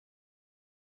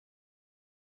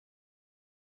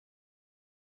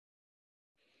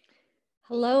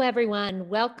Hello, everyone.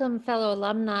 Welcome, fellow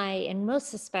alumni, and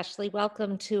most especially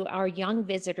welcome to our young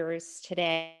visitors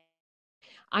today.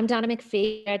 I'm Donna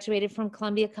McPhee, graduated from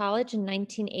Columbia College in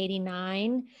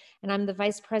 1989, and I'm the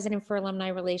Vice President for Alumni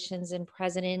Relations and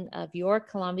President of your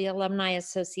Columbia Alumni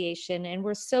Association, and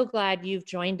we're so glad you've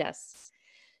joined us.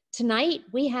 Tonight,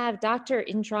 we have Dr.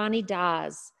 Indrani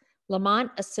Das,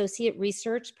 Lamont Associate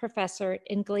Research Professor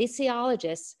and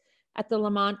Glaciologist at the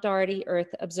Lamont-Doherty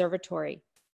Earth Observatory.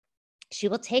 She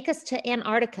will take us to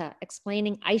Antarctica,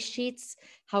 explaining ice sheets,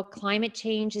 how climate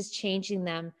change is changing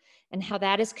them, and how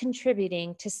that is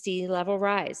contributing to sea level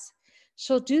rise.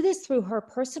 She'll do this through her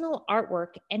personal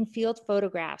artwork and field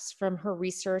photographs from her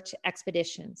research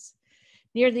expeditions.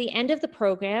 Near the end of the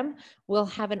program, we'll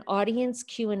have an audience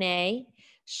Q&A.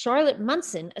 Charlotte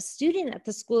Munson, a student at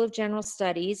the School of General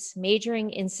Studies, majoring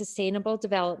in sustainable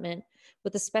development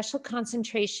with a special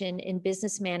concentration in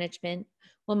business management,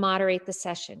 will moderate the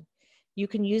session. You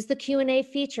can use the Q&A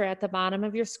feature at the bottom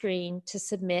of your screen to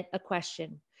submit a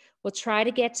question. We'll try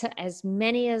to get to as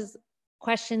many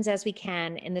questions as we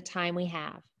can in the time we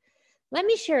have. Let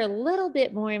me share a little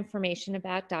bit more information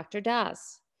about Dr.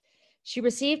 Das. She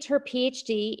received her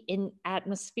PhD in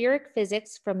atmospheric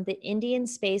physics from the Indian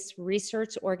Space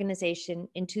Research Organization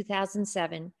in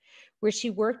 2007, where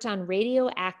she worked on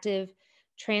radioactive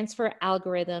transfer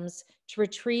algorithms to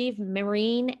retrieve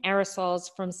marine aerosols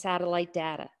from satellite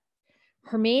data.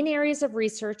 Her main areas of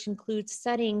research include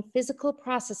studying physical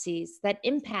processes that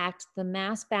impact the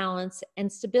mass balance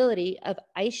and stability of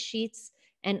ice sheets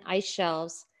and ice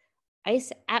shelves,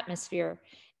 ice atmosphere,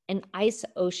 and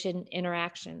ice-ocean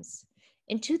interactions.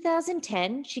 In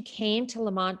 2010, she came to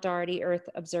Lamont-Doherty Earth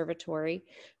Observatory,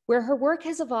 where her work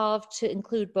has evolved to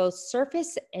include both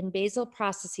surface and basal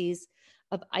processes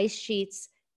of ice sheets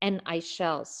and ice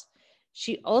shells.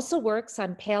 She also works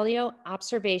on paleo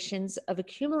observations of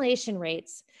accumulation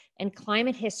rates and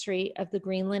climate history of the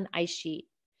Greenland ice sheet.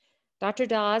 Dr.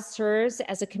 Das serves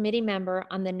as a committee member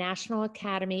on the National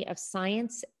Academy of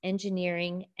Science,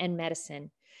 Engineering, and Medicine.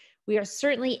 We are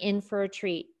certainly in for a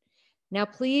treat. Now,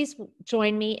 please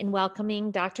join me in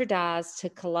welcoming Dr. Das to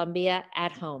Columbia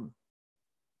at Home.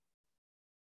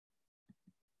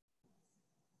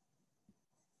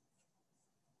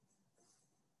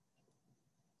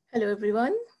 Hello,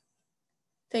 everyone.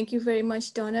 Thank you very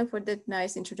much, Donna, for that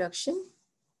nice introduction.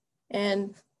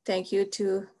 And thank you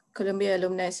to Columbia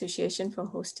Alumni Association for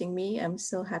hosting me. I'm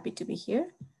so happy to be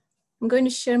here. I'm going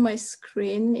to share my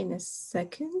screen in a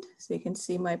second so you can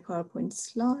see my PowerPoint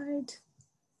slide.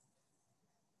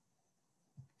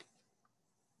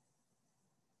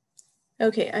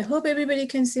 Okay, I hope everybody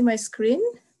can see my screen.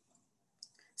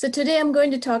 So today I'm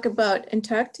going to talk about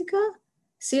Antarctica,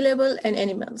 sea level, and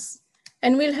animals.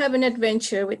 And we'll have an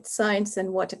adventure with science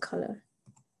and watercolor.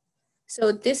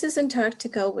 So this is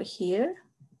Antarctica over here.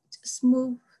 Just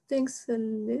move things a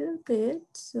little bit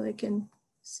so I can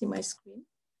see my screen.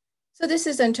 So this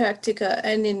is Antarctica,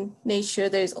 and in nature,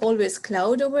 there is always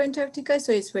cloud over Antarctica.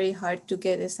 So it's very hard to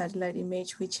get a satellite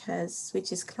image which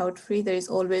is cloud free. There is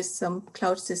always some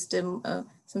cloud system,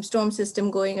 some storm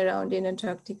system going around in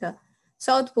Antarctica.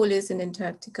 South Pole is in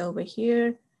Antarctica over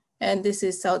here. And this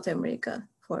is South America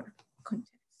for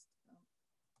context.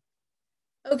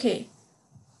 Okay,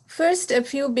 first a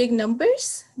few big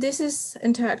numbers. This is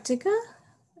Antarctica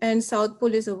and South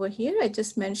Pole is over here, I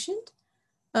just mentioned.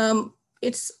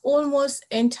 It's almost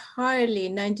entirely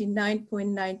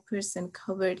 99.9%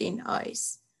 covered in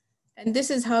ice. And this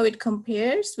is how it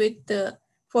compares with the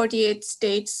 48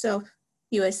 states of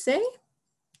USA.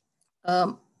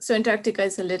 So Antarctica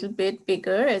is a little bit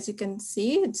bigger, as you can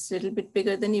see, it's a little bit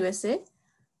bigger than USA.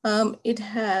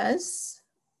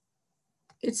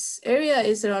 Its area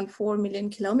is around 4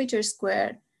 million kilometers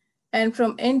square. And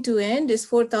from end to end is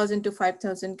 4,000 to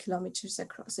 5,000 kilometers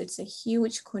across. It's a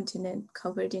huge continent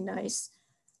covered in ice.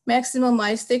 Maximum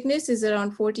ice thickness is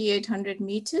around 4,800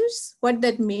 meters. What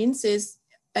that means is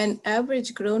an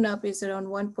average grown-up is around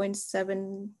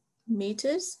 1.7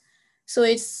 meters. So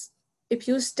it's, if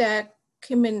you stack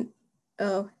human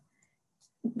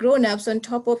grown-ups on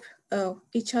top of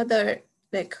each other,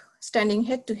 like standing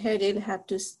head to head, it'll have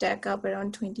to stack up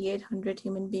around 2,800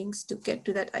 human beings to get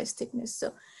to that ice thickness.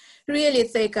 So really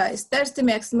thick ice, that's the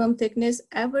maximum thickness.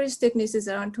 Average thickness is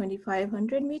around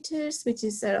 2,500 meters, which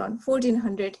is around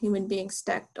 1,400 human beings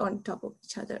stacked on top of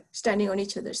each other, standing on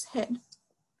each other's head.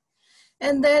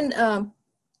 And then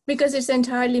because it's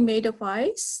entirely made of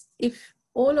ice, if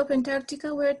all of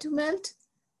Antarctica were to melt,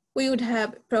 we would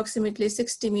have approximately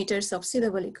 60 meters of sea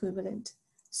level equivalent.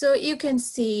 So you can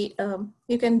see,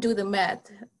 you can do the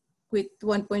math with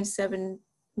 1.7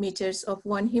 meters of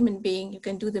one human being, you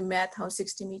can do the math how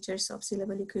 60 meters of sea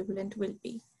level equivalent will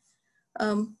be.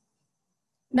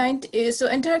 So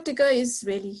Antarctica is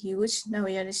really huge. Now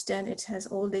we understand it has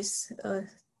all this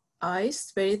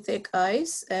ice, very thick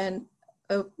ice, and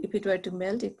if it were to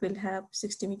melt, it will have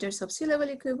 60 meters of sea level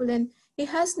equivalent. It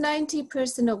has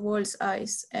 90% of world's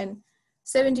ice and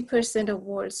 70% of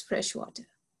world's fresh water.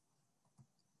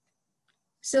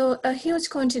 So a huge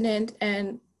continent,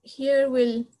 and here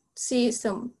we'll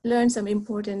learn some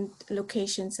important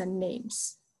locations and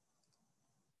names.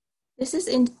 This is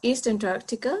in East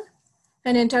Antarctica,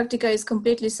 and Antarctica is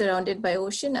completely surrounded by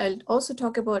ocean. I'll also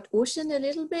talk about ocean a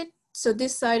little bit. So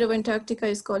this side of Antarctica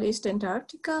is called East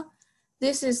Antarctica.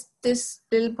 This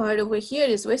little part over here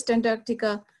is West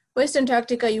Antarctica. West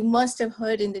Antarctica, you must have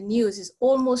heard in the news, is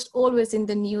almost always in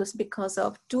the news because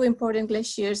of two important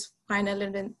glaciers, Pine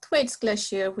Island and Thwaites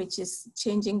Glacier, which is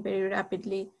changing very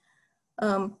rapidly.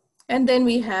 And then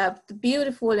we have the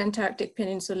beautiful Antarctic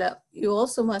Peninsula. You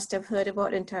also must have heard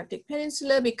about Antarctic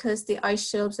Peninsula because the ice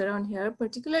shelves around here,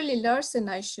 particularly Larsen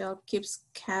Ice Shelf, keeps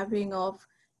calving off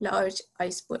large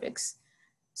icebergs.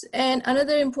 And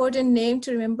another important name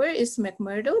to remember is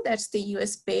McMurdo. That's the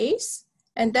US base.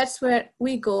 And that's where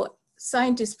we go.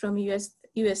 Scientists from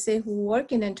USA who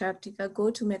work in Antarctica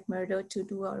go to McMurdo to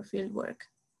do our field work.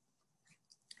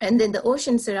 And then the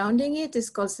ocean surrounding it is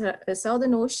called the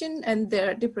Southern Ocean, and there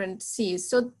are different seas.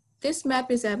 So this map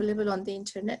is available on the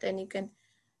internet, and you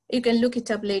can look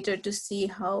it up later to see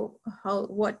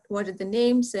what are the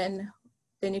names, and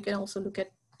then you can also look at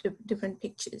different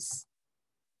pictures.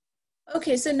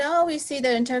 Okay, so now we see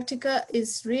that Antarctica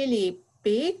is really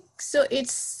big. So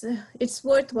it's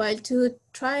worthwhile to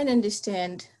try and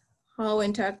understand how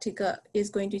Antarctica is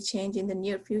going to change in the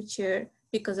near future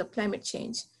because of climate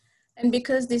change. And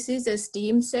because this is a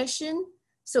STEAM session,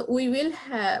 so we will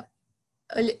have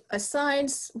a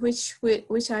science which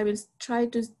I will try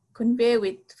to convey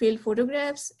with field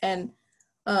photographs and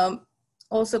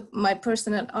also my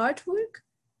personal artwork.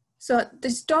 So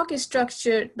this talk is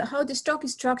structured, how this talk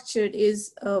is structured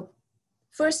is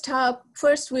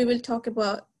first we will talk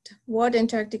about what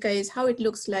Antarctica is, how it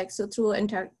looks like, so through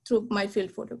my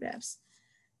field photographs.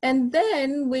 And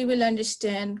then we will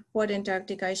understand what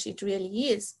Antarctic ice sheet really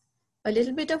is, a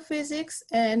little bit of physics,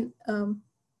 and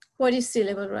what is sea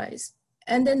level rise.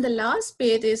 And then the last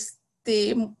bit is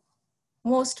the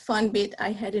most fun bit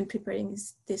I had in preparing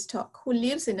this talk, who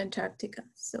lives in Antarctica.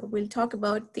 So we'll talk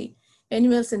about the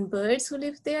animals and birds who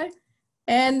live there.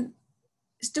 And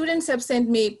students have sent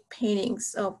me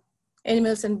paintings of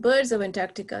animals and birds of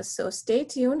Antarctica. So stay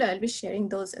tuned, I'll be sharing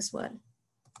those as well.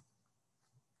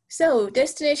 So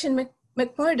destination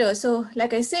McMurdo. So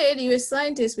like I said, US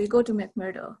scientists, we go to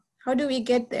McMurdo. How do we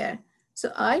get there?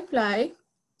 So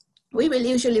we will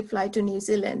usually fly to New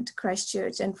Zealand,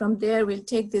 Christchurch, and from there we'll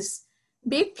take this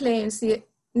big planes, the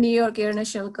New York Air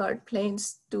National Guard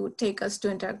planes, to take us to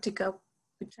Antarctica.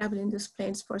 We travel in these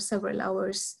planes for several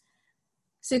hours,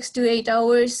 6 to 8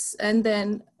 hours, and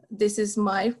then this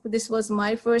was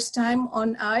my first time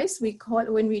on ice.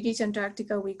 When we reach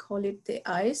Antarctica, we call it the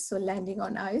ice, so landing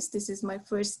on ice. This is my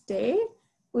first day.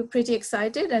 We're pretty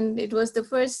excited, and it was the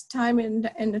first time in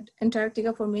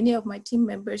Antarctica for many of my team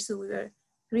members, so we were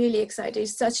really excited.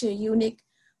 It's such a unique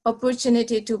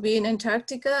opportunity to be in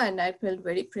Antarctica, and I felt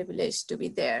very privileged to be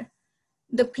there.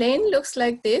 The plane looks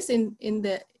like this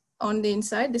on the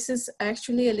inside. This is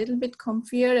actually a little bit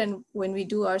comfier, and when we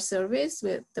do our surveys,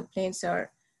 the planes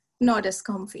are not as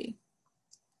comfy.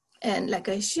 And like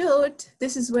I showed,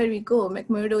 this is where we go.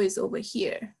 McMurdo is over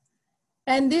here.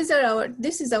 And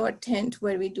this is our tent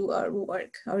where we do our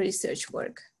work, our research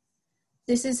work.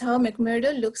 This is how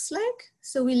McMurdo looks like.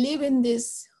 So we live in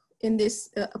this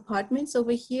apartments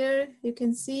over here. You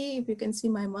can see, if you can see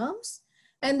my mouse.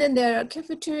 And then there are a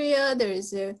cafeteria, there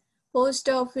is a post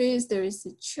office, there is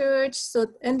a church. So,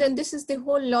 and then this is the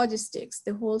whole logistics,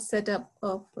 the whole setup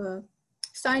of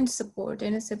science support,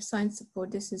 NSF science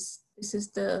support. This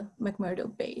is the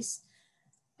McMurdo base.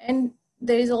 And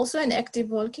there is also an active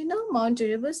volcano, Mount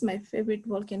Erebus, my favorite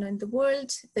volcano in the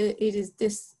world. It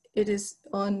is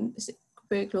on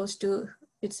very close to,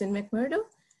 it's in McMurdo.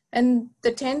 And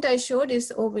the tent I showed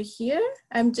is over here.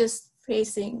 I'm just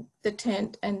facing the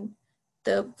tent, and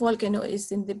the volcano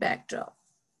is in the backdrop.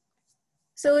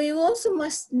 So you also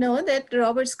must know that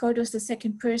Robert Scott was the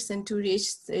second person to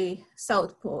reach the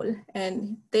South Pole,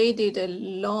 and they did a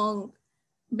long,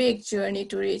 big journey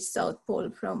to reach South Pole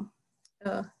from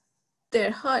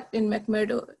their hut in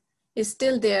McMurdo is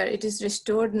still there. It is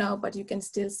restored now, but you can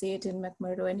still see it in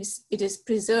McMurdo, and it is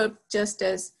preserved just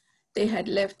as they had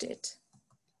left it.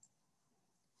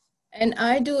 And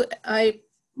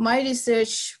my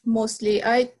research mostly,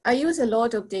 I use a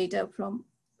lot of data from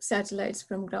satellites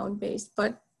from ground-based,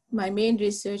 but my main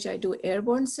research, I do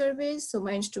airborne surveys. So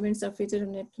my instruments are fitted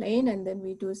on a plane, and then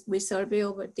we survey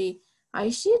over the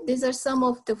ice sheet. These are some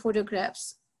of the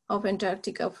photographs of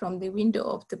Antarctica from the window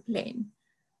of the plane.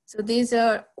 So these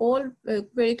are all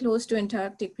very close to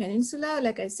Antarctic Peninsula.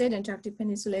 Like I said, Antarctic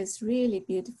Peninsula is really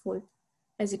beautiful,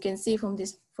 as you can see from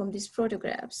these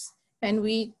photographs. And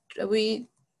we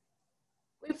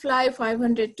fly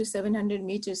 500 to 700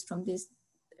 meters from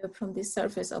this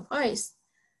surface of ice.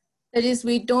 That is,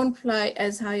 we don't fly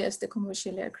as high as the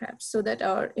commercial aircraft, so that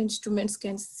our instruments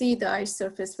can see the ice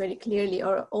surface very clearly,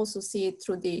 or also see it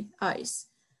through the ice.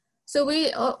 So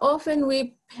often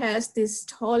we pass these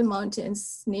tall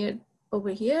mountains near over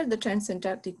here, the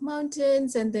Transantarctic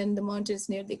Mountains, and then the mountains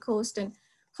near the coast. And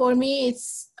for me,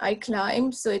 I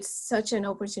climb, so it's such an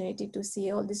opportunity to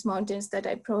see all these mountains that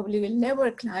I probably will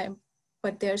never climb,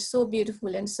 but they're so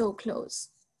beautiful and so close.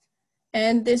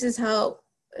 And this is how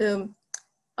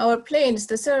our planes,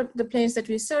 the planes that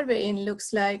we survey in,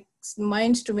 looks like. My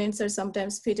instruments are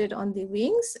sometimes fitted on the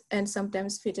wings and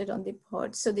sometimes fitted on the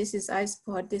pod. So this is ice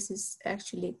pod. This is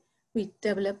actually, we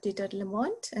developed it at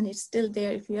Lamont, and it's still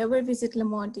there. If you ever visit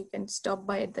Lamont, you can stop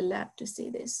by at the lab to see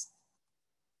this.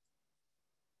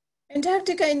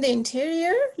 Antarctica in the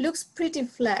interior looks pretty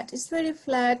flat. It's very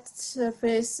flat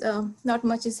surface, not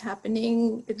much is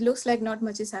happening. It looks like not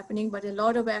much is happening, but a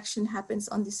lot of action happens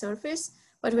on the surface.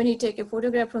 But when you take a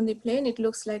photograph from the plane, it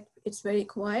looks like it's very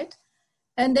quiet.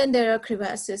 And then there are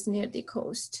crevasses near the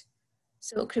coast.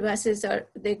 So crevasses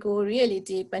they go really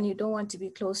deep, and you don't want to be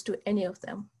close to any of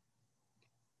them.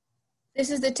 This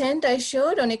is the tent I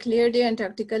showed. On a clear day,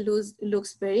 Antarctica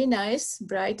looks very nice,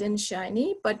 bright and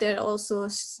shiny, but there are also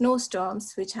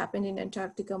snowstorms, which happen in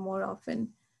Antarctica more often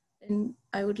than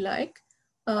I would like.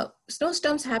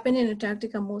 Snowstorms happen in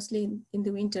Antarctica mostly in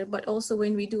the winter, but also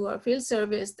when we do our field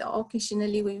surveys,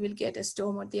 occasionally we will get a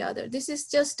storm or the other. This is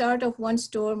just start of one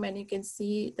storm, and you can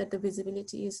see that the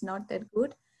visibility is not that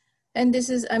good. And this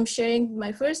is, I'm sharing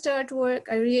my first artwork.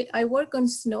 I work on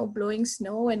snow, blowing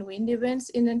snow and wind events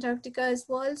in Antarctica as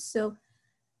well. So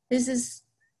this is,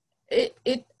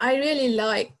 I really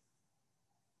like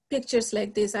pictures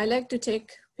like this. I like to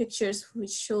take pictures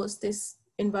which shows this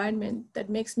environment that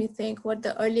makes me think what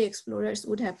the early explorers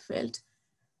would have felt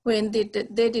when they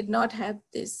did not have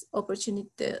this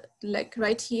opportunity. Like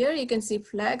right here, you can see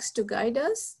flags to guide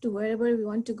us to wherever we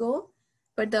want to go.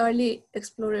 But the early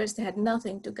explorers, they had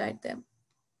nothing to guide them.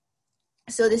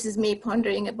 So this is me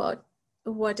pondering about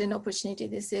what an opportunity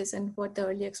this is and what the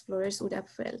early explorers would have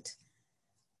felt.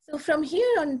 So from here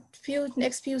on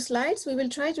next few slides, we will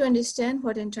try to understand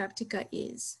what Antarctica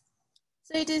is.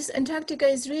 So Antarctica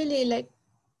is really, like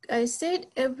I said,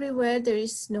 everywhere there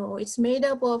is snow. It's made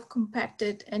up of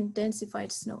compacted and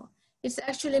densified snow. It's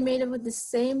actually made up of the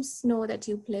same snow that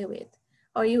you play with.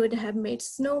 Or you would have made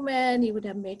snowmen, you would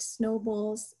have made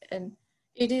snowballs, and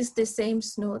it is the same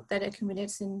snow that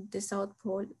accumulates in the South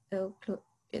Pole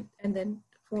and then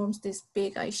forms this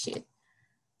big ice sheet.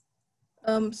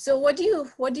 So what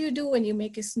do you do when you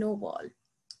make a snowball?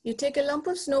 You take a lump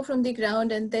of snow from the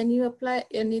ground, and then you apply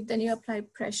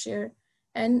pressure,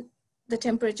 and the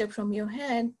temperature from your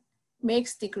hand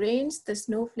makes the grains, the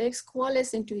snowflakes,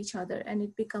 coalesce into each other, and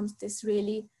it becomes this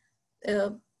really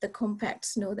the compact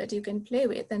snow that you can play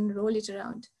with and roll it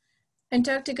around.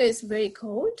 Antarctica is very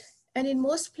cold, and in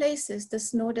most places, the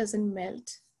snow doesn't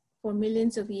melt for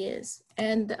millions of years,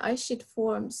 and the ice sheet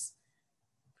forms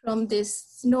from this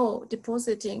snow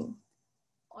depositing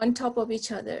on top of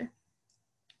each other,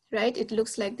 right? It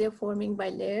looks like they're forming by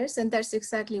layers, and that's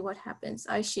exactly what happens.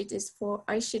 Ice sheets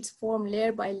form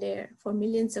layer by layer for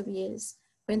millions of years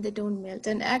when they don't melt.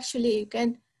 And actually,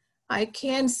 I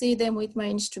can see them with my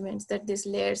instruments, that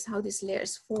how these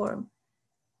layers form.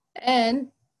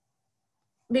 And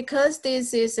because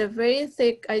this is a very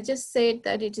thick, I just said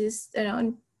that it is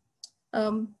around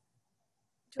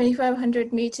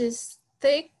 2,500 meters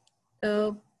thick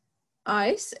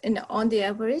ice, and on the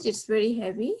average, it's very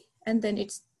heavy, and then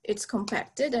it's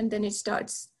compacted, and then it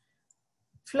starts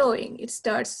flowing. It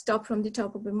stop from the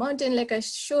top of a mountain. Like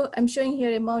I'm showing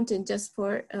here a mountain just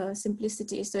for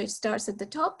simplicity. So it starts at the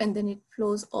top, and then it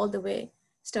flows all the way.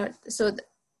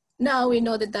 Now we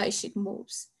know that the ice sheet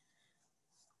moves.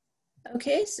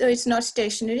 Okay, so it's not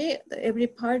stationary. Every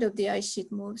part of the ice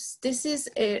sheet moves. This is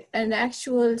an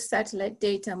actual satellite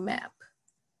data map.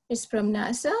 It's from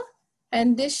NASA.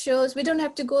 And this shows, we don't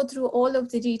have to go through all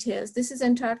of the details. This is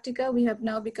Antarctica. We have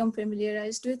now become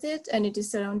familiarized with it, and it is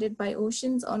surrounded by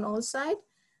oceans on all sides.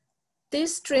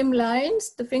 these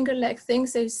streamlines, the finger-like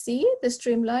things you see, the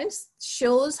streamlines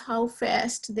shows how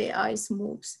fast the ice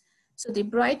moves. So the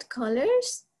bright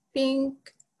colors, pink,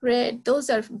 red, those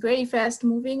are very fast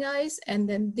moving ice. And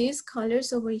then these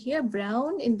colors over here,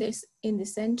 brown in the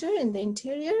center, in the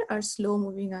interior, are slow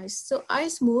moving ice. So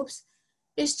ice moves,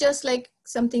 it's just like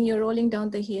something you're rolling down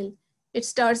the hill. It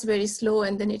starts very slow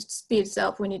and then it speeds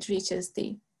up when it reaches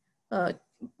the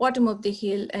bottom of the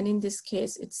hill. And in this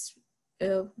case, it's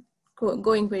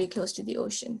going very close to the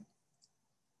ocean.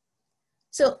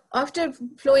 So after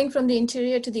flowing from the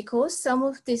interior to the coast, some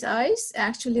of this ice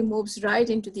actually moves right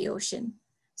into the ocean.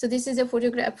 So this is a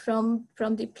photograph from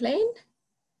the plane.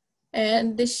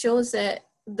 And this shows the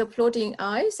floating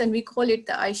ice, and we call it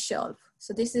the ice shelf.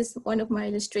 So this is one of my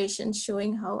illustrations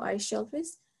showing how ice shelf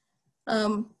is.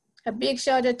 A big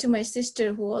shout out to my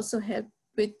sister who also helped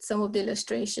with some of the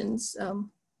illustrations.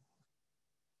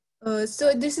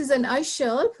 So this is an ice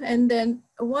shelf, and then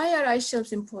why are ice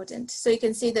shelves important? So you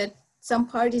can see that some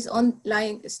part is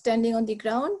standing on the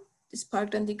ground, is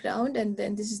parked on the ground, and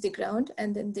then this is the ground,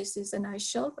 and then this is an ice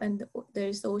shelf, and there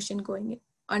is the ocean going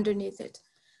underneath it.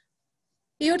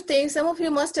 You'd think, some of you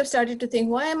must have started to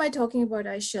think, why am I talking about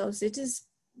ice shelves? It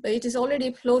is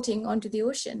already floating onto the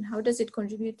ocean. How does it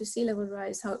contribute to sea level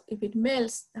rise? If it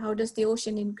melts, how does the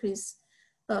ocean increase,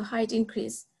 height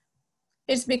increase?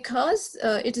 It's because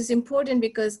it is important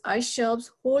because ice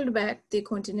shelves hold back the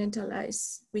continental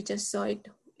ice. We just saw it.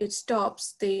 It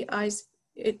stops the ice.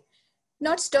 It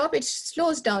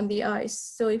slows down the ice.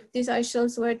 So if these ice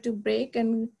shelves were to break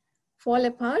and fall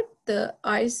apart, the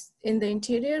ice in the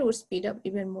interior would speed up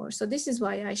even more. So this is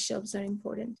why ice shelves are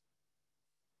important.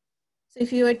 So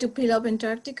if you were to peel up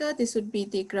Antarctica, this would be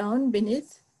the ground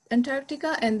beneath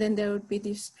Antarctica, and then there would be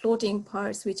these floating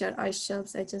parts, which are ice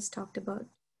shelves I just talked about.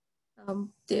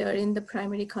 They are in the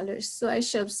primary colors. So ice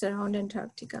shelves surround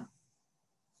Antarctica.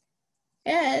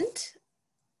 And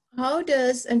how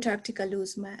does Antarctica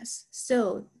lose mass?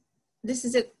 So this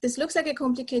looks like a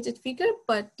complicated figure,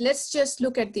 but let's just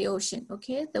look at the ocean,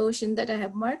 okay? The ocean that I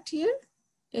have marked here.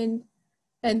 And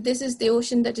this is the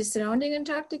ocean that is surrounding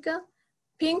Antarctica.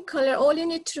 Pink color, all you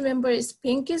need to remember is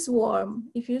pink is warm.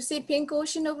 If you see pink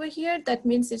ocean over here, that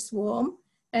means it's warm,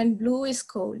 and blue is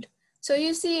cold. So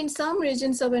you see in some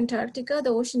regions of Antarctica,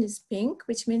 the ocean is pink,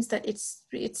 which means that it's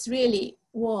really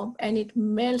warm and it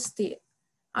melts the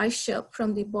ice shelf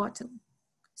from the bottom.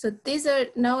 So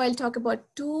now I'll talk about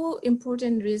two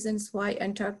important reasons why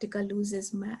Antarctica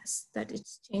loses mass, that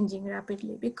it's changing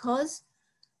rapidly. Because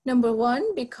number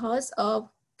one, because of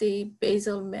the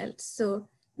basal melt. So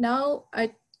now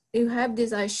you have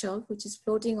this ice shelf, which is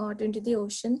floating out into the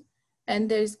ocean, and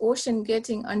there's ocean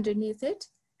getting underneath it.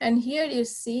 And here you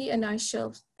see an ice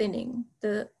shelf thinning.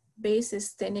 The base is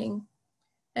thinning,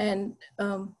 and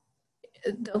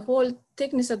the whole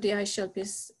thickness of the ice shelf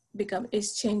is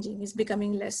changing, is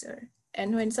becoming lesser.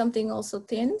 And when something also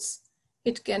thins,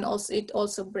 it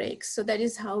also breaks. So that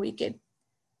is how we get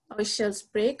ice shelves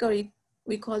break, or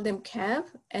we call them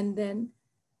calve, and then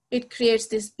it creates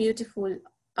these beautiful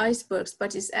icebergs,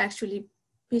 but it's actually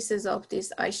pieces of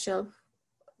this ice shelf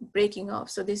breaking off.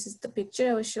 So this is the picture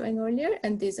I was showing earlier,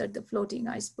 and these are the floating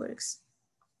icebergs.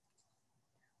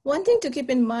 One thing to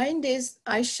keep in mind is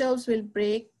ice shelves will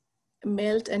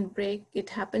melt and break. It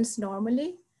happens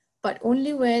normally, but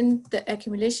only when the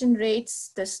accumulation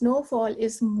rates, the snowfall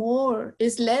is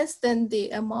less than the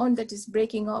amount that is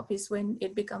breaking off is when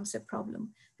it becomes a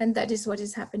problem. And that is what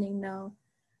is happening now.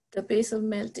 The basal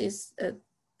melt is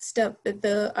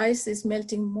the ice is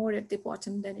melting more at the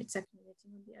bottom than it's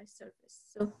accumulating on the ice surface.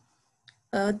 So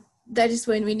that is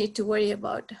when we need to worry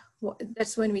about,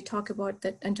 that's when we talk about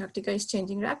that Antarctica is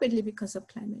changing rapidly because of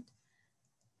climate.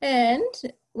 And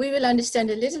we will understand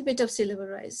a little bit of sea level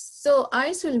rise. So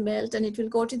ice will melt and it will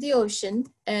go to the ocean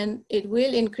and it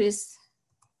will increase.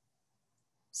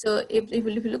 So if you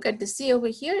look at the sea over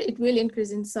here, it will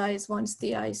increase in size once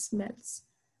the ice melts.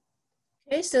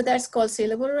 Okay, so that's called sea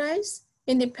level rise.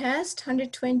 In the past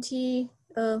 120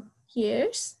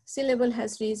 years, sea level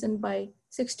has risen by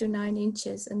 6 to 9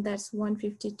 inches, and that's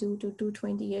 152 to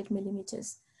 228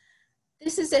 millimeters.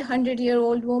 This is a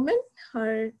 100-year-old woman.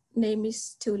 Her name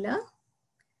is Tula,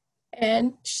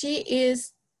 and she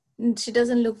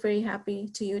doesn't look very happy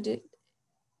to you.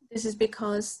 This is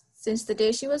because since the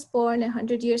day she was born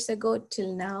 100 years ago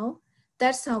till now,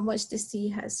 that's how much the sea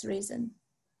has risen.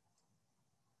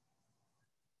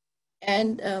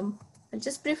 And I'll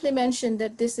just briefly mention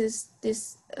that this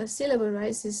sea level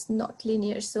rise is not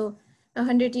linear. So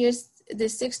 100 years,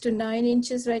 there's 6 to 9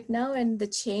 inches right now, and the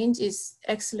change is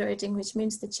accelerating, which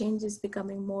means the change is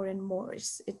becoming more and more.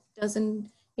 It doesn't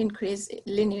increase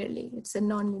linearly. It's a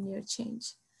non-linear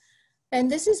change. And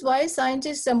this is why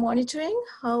scientists are monitoring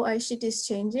how ice sheet is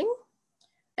changing.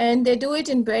 And they do it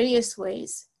in various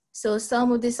ways. So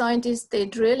some of the scientists, they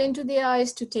drill into the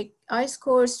ice to take ice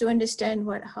cores to understand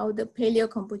how the paleo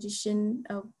composition,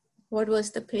 what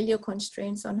was the paleo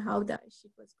constraints on how the ice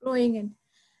sheet was growing and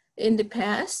in the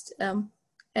past.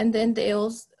 And then they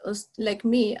also, like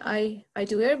me, I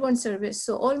do airborne service.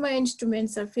 So all my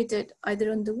instruments are fitted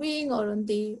either on the wing or on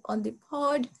the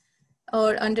pod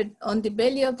or on the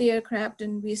belly of the aircraft,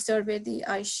 and we survey the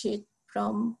ice sheet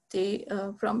from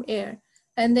air.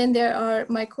 And then there are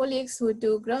my colleagues who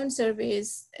do ground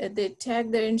surveys. They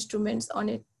tag their instruments on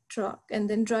a truck and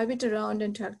then drive it around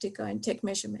Antarctica and take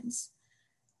measurements.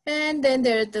 And then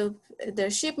there are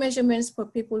ship measurements for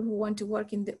people who want to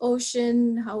work in the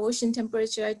ocean, how ocean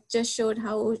temperature. I just showed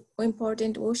how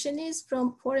important ocean is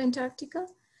for Antarctica.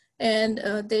 And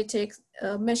they take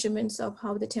measurements of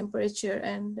how the temperature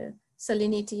and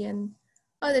salinity and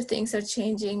other things are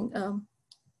changing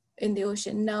in the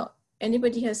ocean. Now,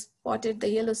 anybody has spotted the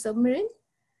yellow submarine?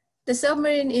 The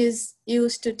submarine is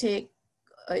used to take,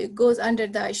 it goes under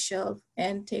the ice shelf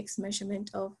and takes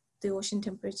measurement of the ocean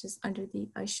temperatures under the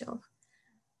ice shelf.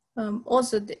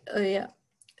 Also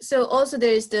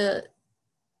there is the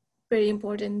very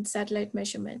important satellite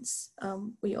measurements.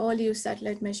 We all use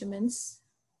satellite measurements,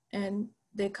 and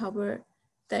they cover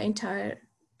the entire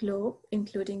globe,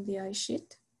 including the ice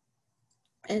sheet.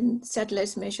 And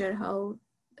satellites measure how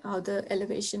the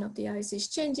elevation of the ice is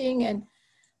changing, and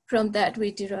from that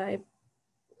we derive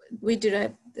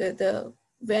the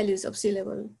values of sea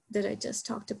level that I just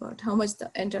talked about, how much the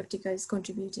Antarctica is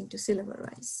contributing to sea level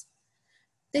rise.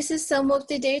 This is some of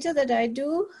the data that I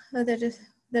do, that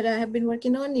I have been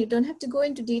working on. You don't have to go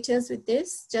into details with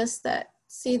this, just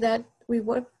see that I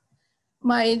work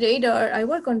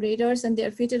on radars and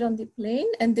they're fitted on the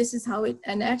plane, and this is how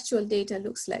an actual data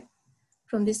looks like.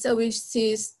 From this, so we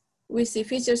see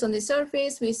features on the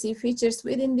surface, we see features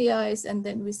within the ice, and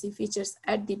then we see features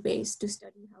at the base to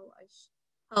study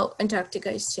how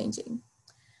Antarctica is changing.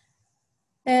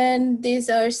 And these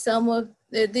are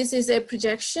this is a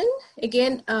projection.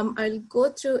 Again, I'll go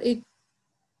through it.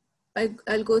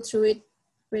 I'll go through it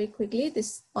very quickly.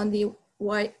 This on the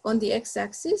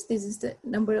x-axis, this is the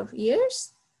number of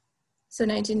years. So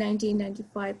 1990,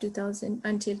 95, 2000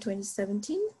 until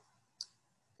 2017.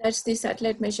 That's the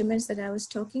satellite measurements that I was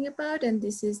talking about, and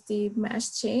this is the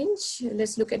mass change.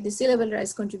 Let's look at the sea level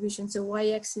rise contribution. So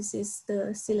y-axis is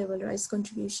the sea level rise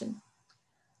contribution.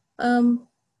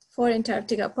 For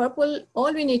Antarctica, purple,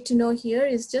 all we need to know here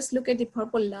is just look at the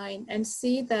purple line and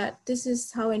see that this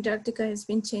is how Antarctica has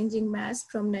been changing mass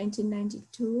from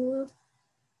 1992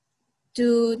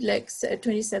 to like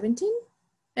 2017.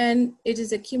 And it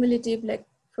is a cumulative, like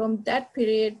from that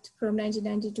period, from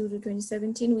 1992 to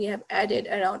 2017, we have added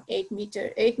around 8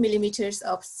 millimeters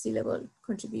of sea level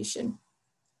contribution.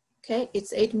 Okay,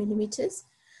 it's 8 millimeters.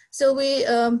 So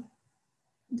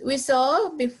we saw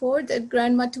before that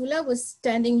Grand Matula was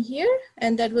standing here,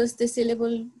 and that was the sea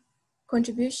level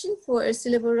contribution for a sea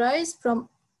level rise from,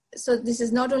 so this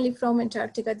is not only from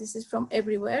Antarctica, this is from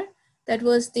everywhere. That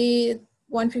was the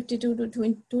 152 to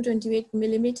 228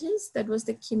 millimeters. That was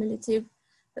the cumulative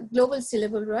global sea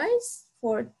level rise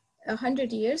for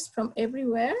 100 years from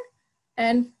everywhere.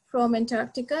 And from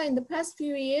Antarctica, in the past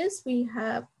few years, we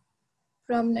have,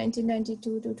 from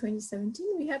 1992 to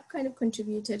 2017, we have kind of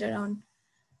contributed around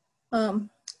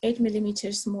 8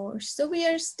 millimeters more. So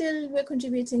we're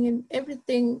contributing in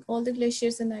everything, all the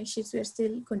glaciers and ice sheets, we're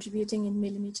still contributing in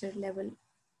millimeter level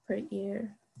per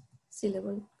year sea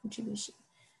level contribution.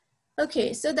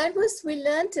 Okay, so we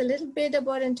learned a little bit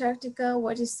about Antarctica,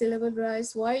 what is sea level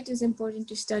rise, why it is important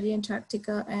to study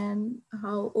Antarctica, and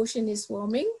how ocean is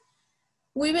warming.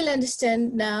 We will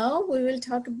understand now, we will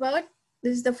talk about,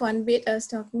 this is the fun bit I was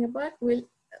talking about,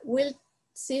 we'll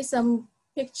see some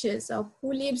pictures of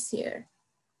who lives here,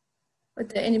 with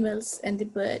the animals and the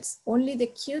birds. Only the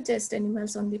cutest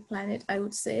animals on the planet, I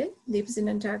would say, lives in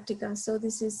Antarctica. So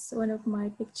this is one of my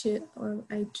pictures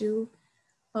I drew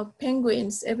of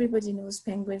penguins. Everybody knows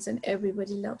penguins and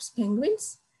everybody loves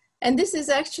penguins. And this is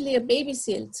actually a baby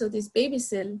seal. So this baby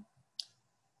seal,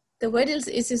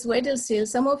 this is Weddell seal.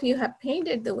 Some of you have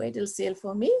painted the Weddell seal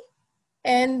for me.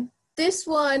 And this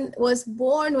one was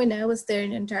born when I was there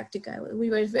in Antarctica. We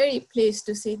were very pleased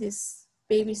to see this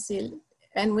baby seal.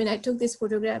 And when I took this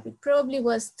photograph, it probably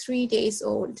was 3 days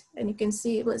old. And you can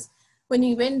see it was, when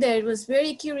he went there, it was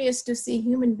very curious to see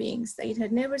human beings. It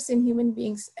had never seen human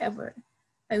beings ever,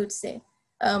 I would say.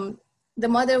 the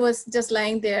mother was just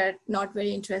lying there, not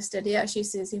very interested. Yeah, she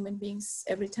sees human beings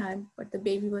every time, but the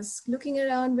baby was looking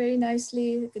around very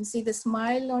nicely. You can see the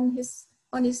smile on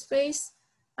his face.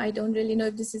 I don't really know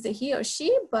if this is a he or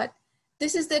she, but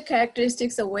this is the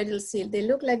characteristics of Weddell seal. They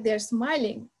look like they're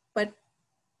smiling, but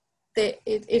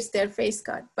it's their face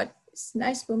cut. But it's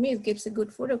nice for me. It gives a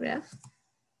good photograph.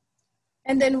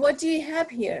 And then what do we have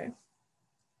here?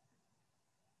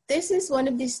 This is one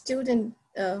of the student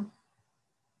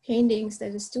paintings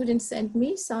that a student sent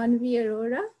me, Sanvi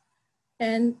Aurora.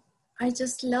 And I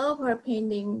just love her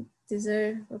painting. These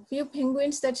are a few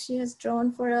penguins that she has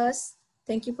drawn for us.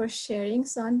 Thank you for sharing,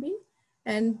 Sanvi.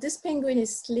 And this penguin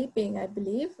is sleeping, I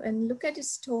believe. And look at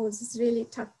his toes, it's really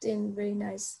tucked in, very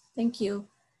nice. Thank you.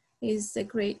 These are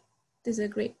great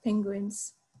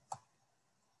penguins.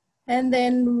 And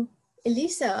then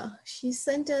Elisa, she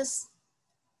sent us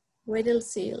Weddell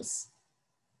seals.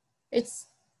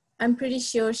 I'm pretty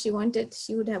sure she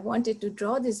would have wanted to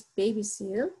draw this baby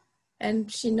seal,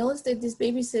 and she knows that this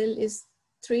baby seal is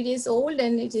 3 days old,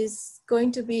 and it is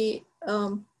going to be,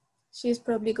 she's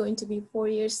probably going to be 4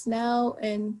 years now.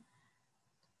 And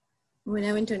when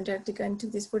I went to Antarctica and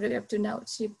took this photograph to now,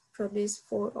 she probably is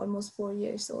almost 4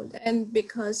 years old. And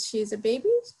because she's a baby,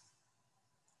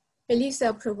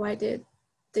 Elisa provided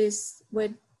this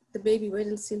with the baby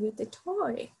Weddell seal with a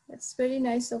toy. That's very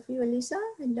nice of you, Elisa.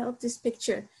 I love this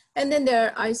picture. And then there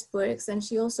are icebergs, and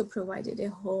she also provided a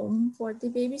home for the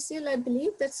baby seal. I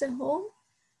believe that's a home.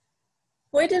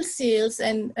 Weddell seals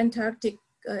and Antarctic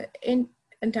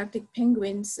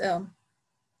penguins,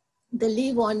 they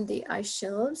live on the ice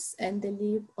shelves, and they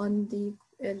live on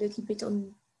a little bit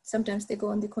on, sometimes they go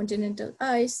on the continental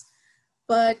ice,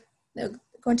 but the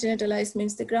continental ice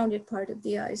means the grounded part of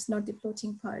the ice, not the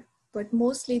floating part. But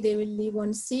mostly they will live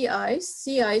on sea ice.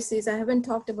 Sea ice is, I haven't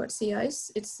talked about sea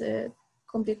ice. It's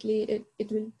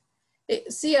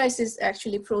sea ice is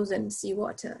actually frozen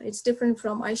seawater. It's different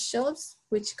from ice shelves,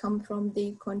 which come from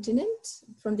the continent,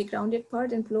 from the grounded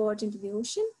part and flow out into the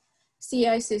ocean. Sea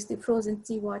ice is the frozen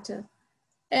seawater.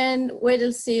 And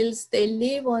Weddell seals, they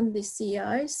live on the sea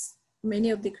ice. Many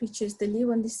of the creatures, they live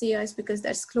on the sea ice because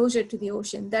that's closer to the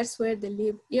ocean. That's where they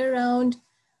live year round.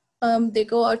 They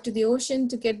go out to the ocean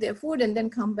to get their food and then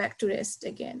come back to rest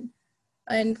again.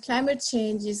 And climate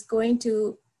change is going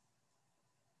to,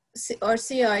 or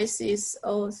sea ice is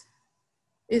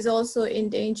also in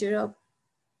danger of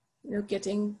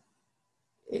melting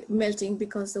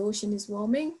because the ocean is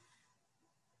warming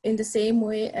in the same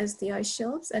way as the ice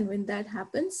shelves. And when that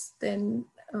happens, then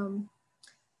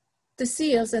the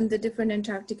seals and the different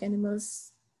Antarctic animals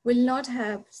will not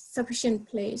have sufficient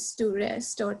place to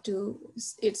rest or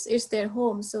it's their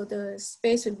home. So the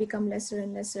space will become lesser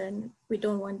and lesser, and we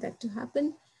don't want that to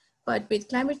happen. But with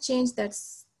climate change,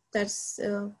 that's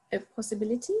a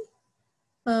possibility.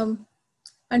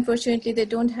 Unfortunately, they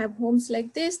don't have homes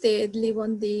like this. They live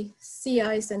on the sea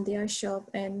ice and the ice shelf.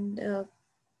 And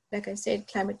like I said,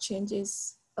 climate change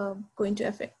is going to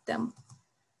affect them.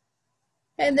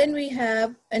 And then we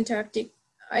have Antarctic.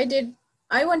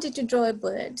 I wanted to draw a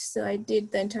bird, so I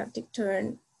did the Antarctic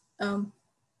tern.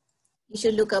 You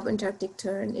should look up Antarctic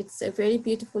tern. It's a very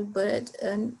beautiful bird.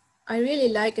 And I really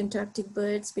like Antarctic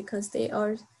birds because they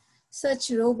are such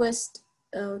robust,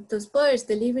 those birds,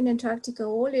 they live in Antarctica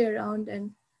all year round,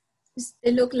 and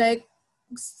they look like,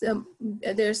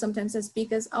 they're sometimes as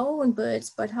big as our own birds,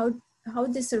 but how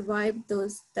they survive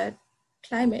that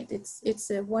climate, it's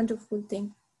a wonderful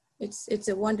thing. It's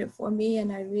a wonder for me,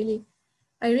 and I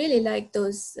really like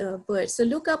those birds. So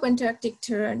look up Antarctic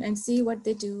tern and see what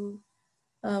they do,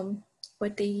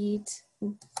 what they eat.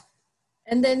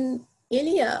 And then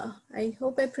Ilya, I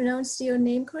hope I pronounced your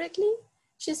name correctly.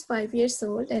 She's 5 years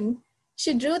old, and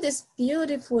she drew this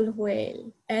beautiful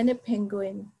whale and a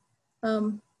penguin.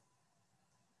 The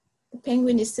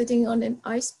penguin is sitting on an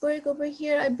iceberg over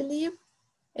here, I believe,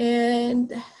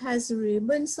 and has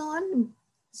ribbons on.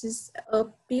 This is a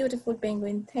beautiful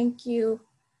penguin. Thank you.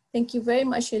 Thank you very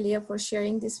much, Elia, for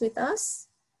sharing this with us.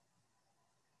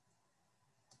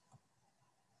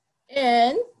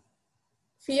 And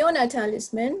Fiona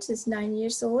Talisman is 9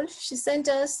 years old. She sent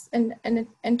us an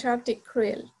Antarctic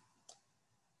krill.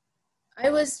 I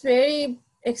was very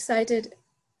excited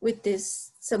with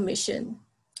this submission.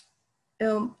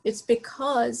 It's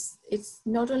because it's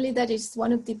not only that it's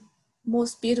one of the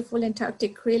most beautiful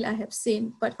Antarctic krill I have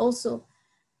seen, but also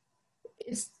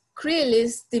krill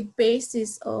is the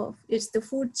basis of, it's the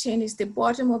food chain, it's the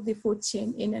bottom of the food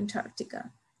chain in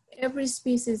Antarctica. Every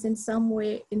species in some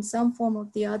way, in some form or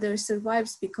the other,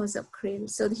 survives because of krill.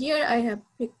 So here I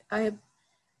have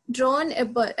drawn a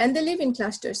bird, and they live in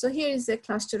clusters. So here is a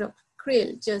cluster of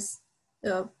krill just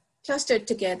clustered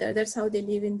together. That's how they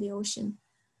live in the ocean.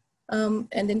 And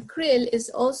then krill is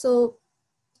also,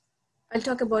 I'll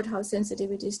talk about how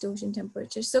sensitive it is to ocean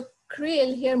temperature. So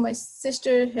krill here, my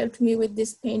sister helped me with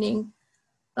this painting.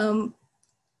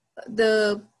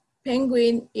 The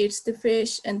penguin eats the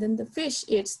fish, and then the fish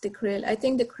eats the krill. I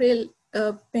think the krill,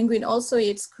 penguin also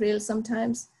eats krill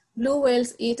sometimes. Blue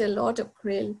whales eat a lot of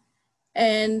krill,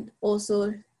 and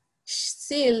also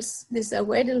seals, these are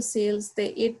Weddell seals,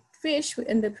 they eat fish,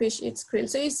 and the fish eats krill.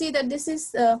 So you see that this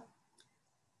is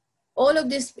all of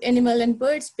these animal and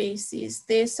bird species,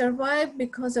 they survive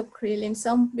because of krill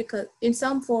in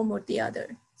some form or the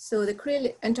other. So the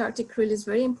krill, Antarctic krill is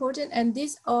very important, and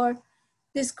these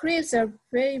krills are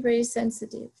very, very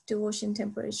sensitive to ocean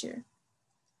temperature.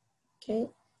 Okay,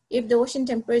 if the ocean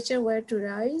temperature were to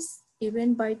rise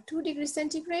even by 2 degrees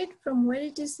centigrade from where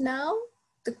it is now,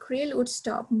 the krill would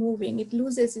stop moving. It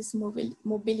loses its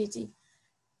mobility.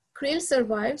 Krill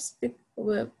survives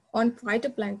on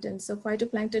phytoplankton. So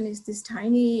phytoplankton is this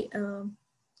tiny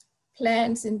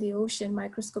plants in the ocean,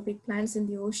 microscopic plants in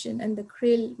the ocean, and the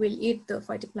krill will eat the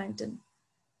phytoplankton.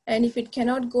 And if it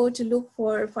cannot go to look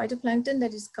for phytoplankton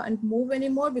that can't move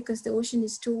anymore because the ocean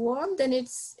is too warm, then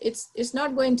it's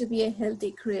not going to be a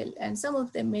healthy krill, and some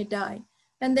of them may die.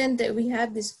 And then we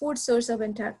have this food source of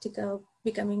Antarctica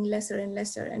becoming lesser and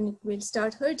lesser, and it will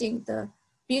start hurting the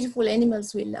beautiful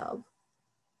animals we love.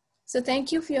 So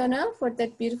thank you, Fiona, for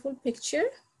that beautiful picture.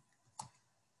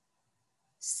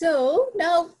 So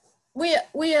now we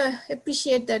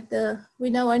appreciate that we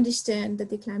now understand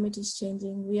that the climate is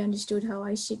changing. We understood how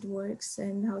ice sheet works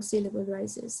and how sea level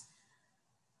rises.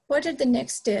 What are the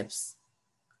next steps?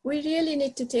 We really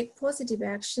need to take positive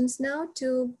actions now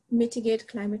to mitigate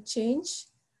climate change.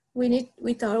 We need,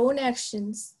 with our own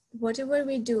actions, whatever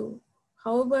we do,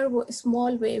 however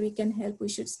small way we can help, we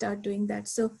should start doing that.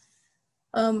 So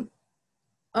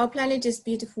our planet is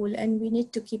beautiful, and we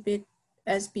need to keep it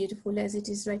as beautiful as it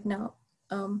is right now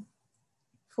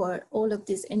for all of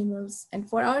these animals and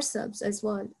for ourselves as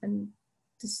well. And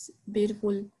this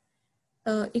beautiful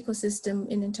ecosystem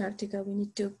in Antarctica, we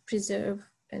need to preserve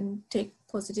and take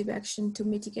positive action to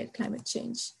mitigate climate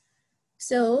change.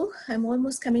 So I'm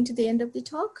almost coming to the end of the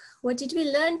talk. What did we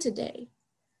learn today?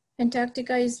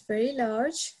 Antarctica is very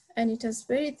large and it has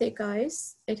very thick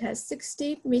ice. It has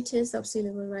 60 meters of sea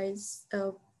level rise,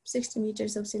 60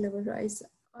 meters of sea level rise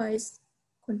ice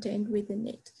contained within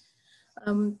it.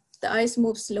 The ice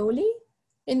moves slowly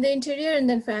in the interior and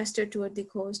then faster toward the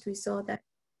coast. We saw that.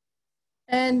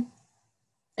 And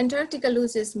Antarctica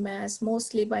loses mass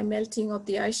mostly by melting of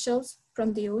the ice shelves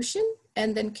from the ocean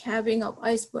and then calving of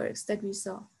icebergs that we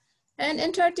saw. And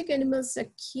Antarctic animals are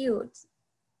cute.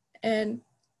 And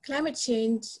climate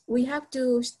change, we have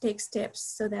to take steps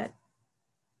so that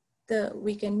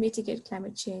we can mitigate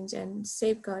climate change and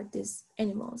safeguard these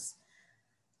animals.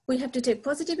 We have to take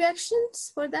positive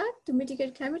actions for that to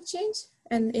mitigate climate change.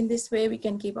 And in this way, we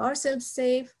can keep ourselves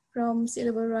safe from sea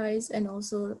level rise and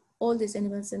also all these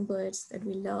animals and birds that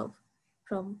we love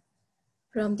from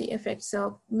the effects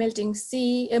of melting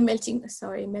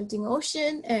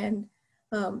ocean and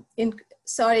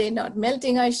not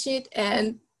melting ice sheet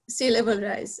and sea level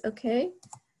rise, okay?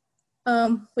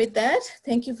 With that,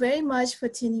 thank you very much for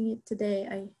tuning in today.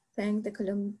 I thank the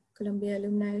Columbia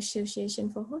Alumni Association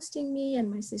for hosting me and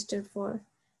my sister for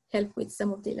help with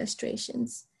some of the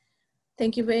illustrations.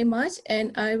 Thank you very much.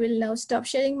 And I will now stop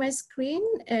sharing my screen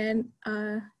and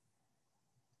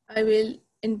I will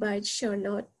invite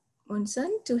Charlotte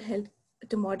Monson to help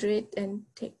to moderate and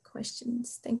take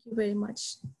questions. Thank you very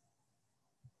much.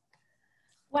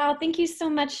 Wow, thank you so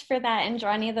much for that,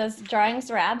 Indrani. Those drawings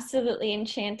were absolutely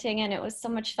enchanting, and it was so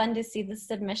much fun to see the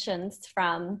submissions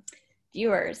from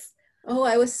viewers. Oh,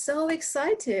 I was so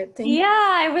excited. Thank you.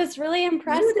 I was really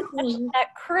impressed with that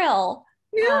krill.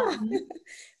 Yeah,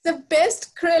 the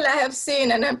best krill I have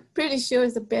seen, and I'm pretty sure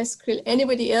it's the best krill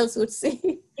anybody else would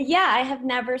see. Yeah, I have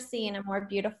never seen a more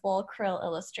beautiful krill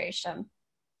illustration.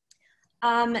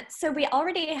 So we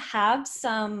already have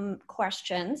some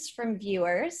questions from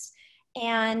viewers.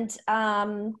 And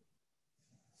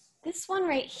this one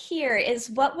right here is,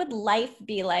 what would life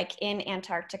be like in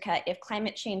Antarctica if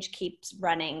climate change keeps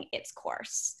running its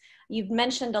course? You've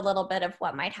mentioned a little bit of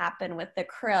what might happen with the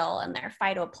krill and their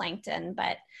phytoplankton,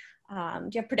 but do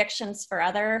you have predictions for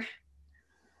other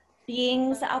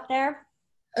beings out there?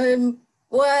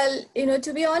 Well, you know,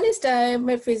 to be honest, I'm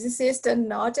a physicist and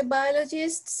not a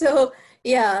biologist. So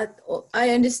yeah,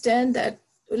 I understand that.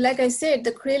 Like I said,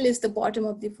 the krill is the bottom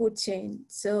of the food chain.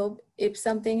 So if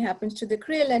something happens to the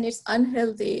krill and it's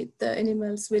unhealthy, the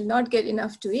animals will not get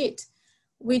enough to eat.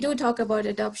 we do talk about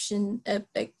adaptation,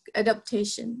 like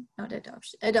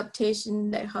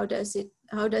how does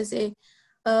an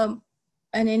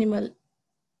animal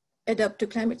adapt to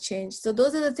climate change? So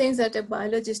those are the things that a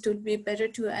biologist would be better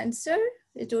to answer.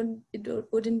 It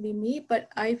wouldn't be me, but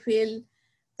I feel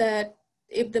that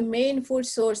if the main food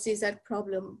source is that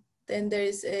problem, then there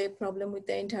is a problem with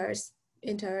the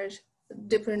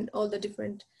all the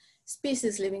different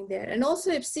species living there. And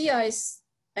also if sea ice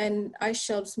and ice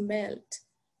shelves melt,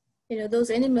 those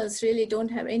animals really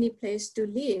don't have any place to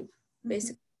live.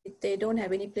 Basically, they don't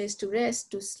have any place to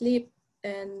rest, to sleep,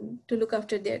 and to look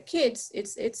after their kids.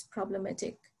 It's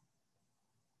problematic.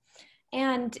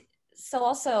 And so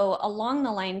also along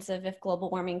the lines of if global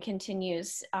warming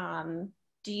continues,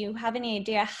 do you have any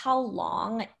idea how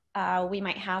long we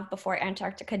might have before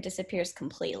Antarctica disappears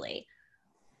completely?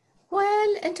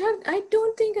 Well, I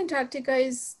don't think Antarctica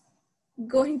is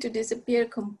going to disappear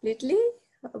completely.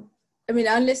 I mean,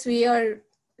 unless we are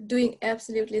doing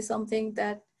absolutely something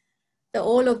that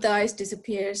all of the ice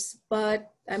disappears.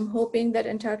 But I'm hoping that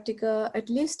Antarctica, at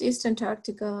least East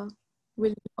Antarctica,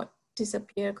 will not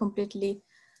disappear completely.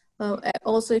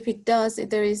 Also, if it does,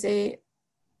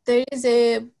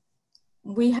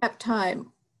 we have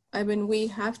time. I mean, we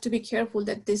have to be careful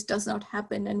that this does not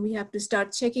happen, and we have to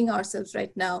start checking ourselves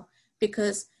right now,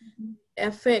 because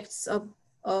effects of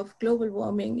global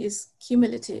warming is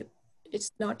cumulative.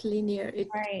 It's not linear.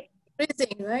 It's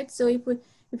increasing, right? So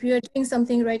if you are doing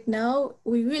something right now,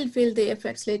 we will feel the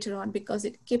effects later on, because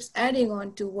it keeps adding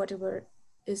on to whatever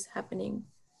is happening.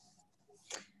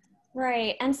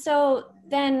 Right. And so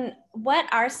then what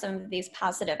are some of these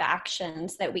positive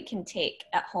actions that we can take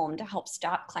at home to help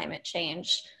stop climate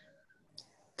change?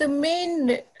 The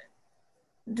main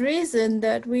reason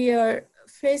that we are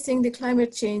facing the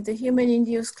climate change, the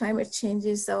human-induced climate change,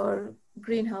 is our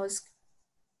greenhouse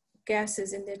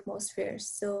gases in the atmosphere.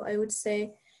 So I would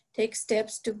say take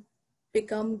steps to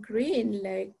become green,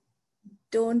 like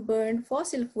don't burn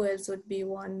fossil fuels would be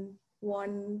one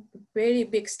very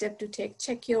big step to take.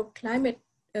 Check your climate,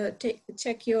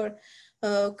 check your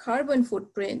carbon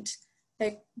footprint.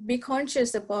 Like, be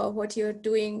conscious about what you're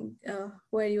doing,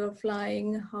 where you're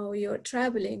flying, how you're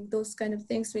traveling. Those kind of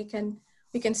things we can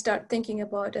start thinking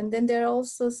about. And then there are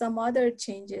also some other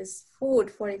changes.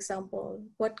 Food, for example,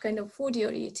 what kind of food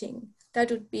you're eating. That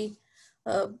would be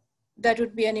an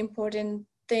important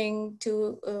thing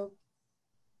to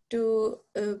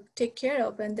take care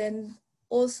of. And then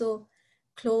also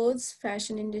clothes,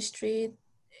 fashion industry.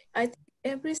 I think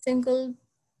every single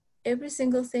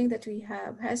thing that we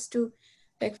have has to,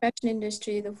 like fashion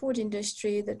industry, the food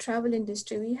industry, the travel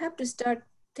industry, we have to start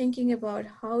thinking about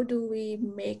how do we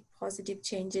make positive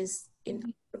changes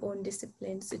in our own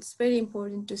disciplines. It's very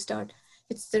important to start.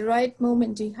 It's the right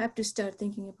moment. You have to start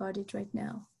thinking about it right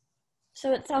now.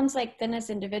 So it sounds like then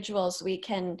as individuals, we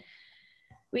can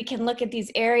look at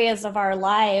these areas of our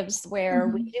lives where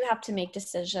we do have to make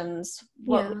decisions,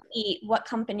 what we eat, what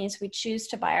companies we choose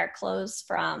to buy our clothes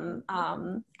from,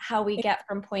 how we get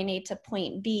from point A to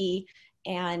point B,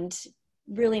 and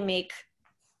really make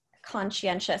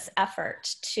conscientious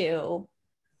effort to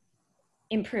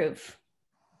improve.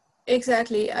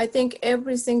 Exactly. I think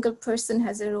every single person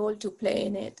has a role to play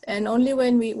in it. And only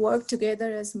when we work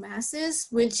together as masses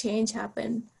will change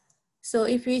happen. So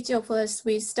if each of us,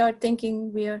 we start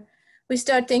thinking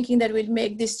that we'll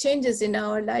make these changes in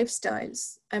our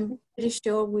lifestyles, I'm pretty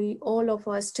sure all of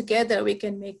us together, we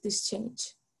can make this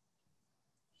change.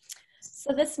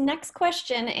 So this next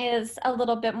question is a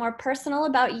little bit more personal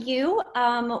about you.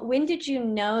 When did you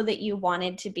know that you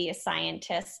wanted to be a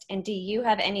scientist? And do you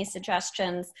have any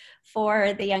suggestions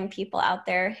for the young people out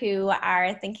there who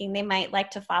are thinking they might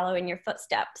like to follow in your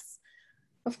footsteps?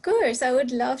 Of course, I would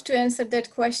love to answer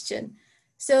that question.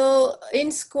 So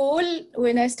in school,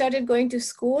 when I started going to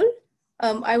school,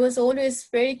 I was always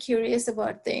very curious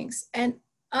about things. And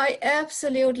I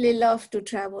absolutely love to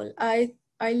travel. I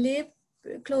live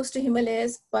close to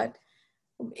Himalayas, but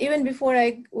even before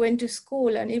I went to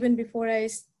school and even before I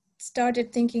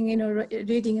started thinking,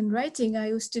 reading and writing, I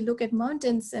used to look at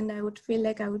mountains and I would feel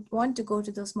like I would want to go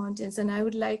to those mountains. And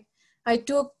I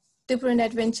took different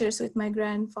adventures with my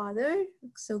grandfather,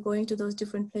 so going to those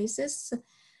different places. So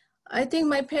I think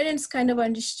my parents kind of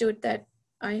understood that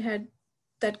I had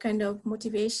that kind of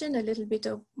motivation, a little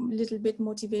bit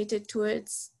motivated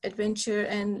towards adventure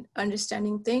and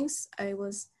understanding things. I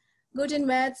was good in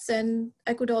maths and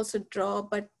I could also draw,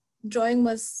 but drawing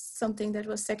was something that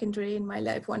was secondary in my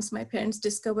life once my parents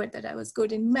discovered that I was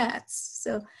good in maths.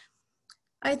 So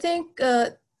I think,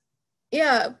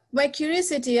 my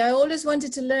curiosity, I always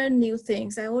wanted to learn new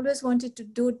things. I always wanted to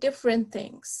do different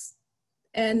things.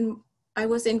 And I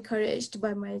was encouraged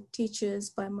by my teachers,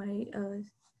 by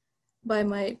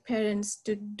my parents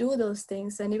to do those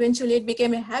things. And eventually it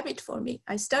became a habit for me.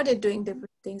 I started doing different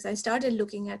things. I started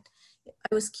looking at,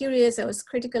 I was curious, I was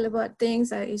critical about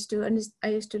things. I used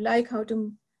to like how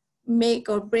to make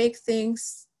or break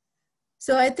things.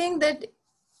 So I think that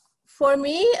for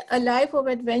me, a life of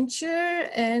adventure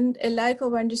and a life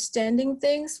of understanding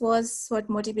things was what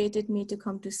motivated me to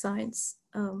come to science.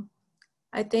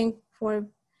 I think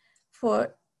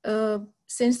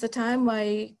since the time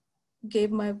I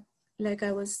gave my, like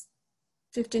I was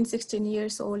 15, 16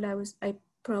 years old, I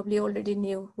probably already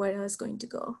knew where I was going to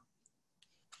go.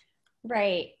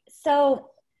 Right. So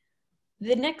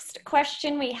the next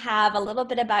question we have a little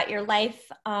bit about your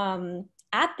life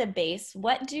at the base.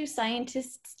 What do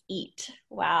scientists eat?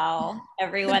 Wow,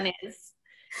 everyone is.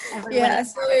 Yeah,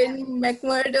 so in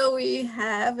McMurdo, we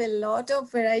have a lot of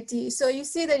variety. So you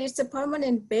see that it's a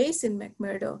permanent base in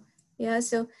McMurdo. Yeah,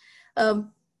 so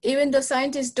even though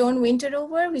scientists don't winter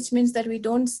over, which means that we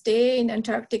don't stay in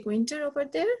Antarctic winter over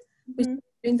there,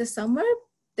 during the summer,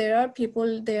 there are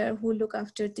people there who look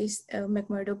after this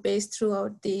McMurdo base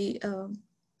throughout the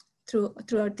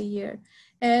throughout the year.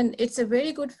 And it's a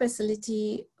very good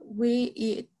facility. We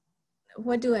eat,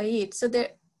 what do I eat? So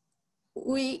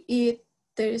we eat,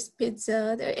 there's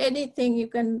pizza, anything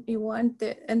you want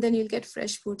there, and then you'll get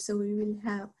fresh food. So we will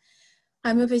have,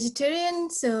 I'm a vegetarian,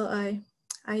 so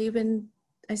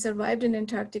I survived in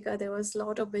Antarctica. There was a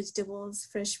lot of vegetables,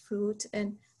 fresh fruit,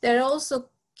 and there are also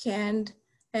canned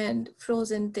and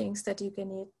frozen things that you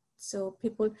can eat. So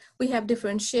we have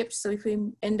different shifts. So if we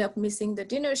end up missing the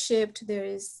dinner shift,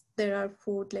 there are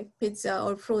food like pizza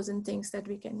or frozen things that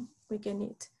we can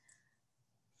eat.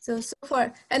 So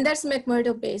far, and that's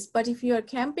McMurdo base. But if you are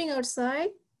camping outside,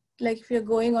 like if you're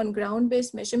going on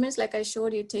ground-based measurements, like I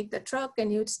showed you, take the truck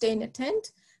and you'd stay in a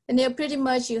tent, then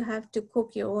you have to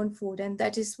cook your own food. And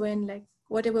that is when, like,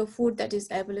 whatever food that is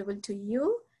available to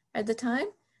you at the time,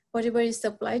 whatever is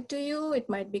supplied to you, it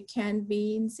might be canned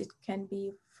beans, it can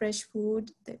be fresh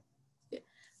food.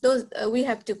 Those we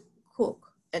have to cook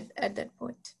at that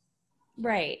point.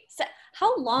 Right. So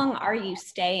how long are you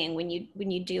staying when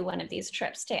you do one of these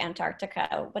trips to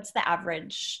Antarctica? What's the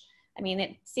average? I mean,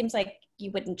 it seems like you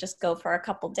wouldn't just go for a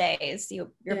couple days.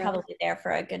 You're probably there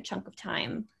for a good chunk of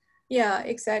time. Yeah,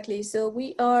 exactly. So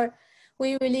we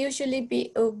will usually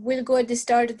be, we'll go at the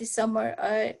start of the summer,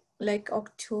 like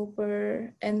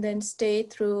October, and then stay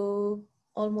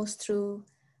almost through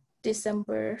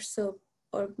December. So,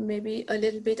 or maybe a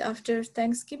little bit after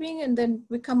Thanksgiving, and then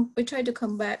we try to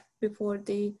come back before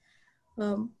the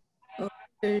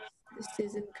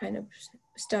season kind of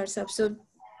starts up. So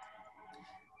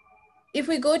if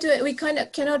we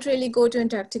cannot really go to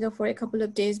Antarctica for a couple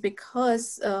of days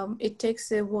because it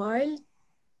takes a while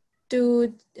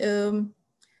to,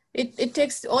 it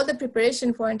takes all the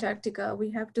preparation for Antarctica.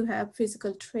 We have to have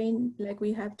physical like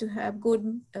we have to have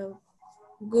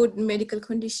good medical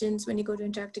conditions when you go to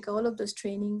Antarctica, all of those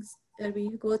trainings that we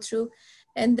go through.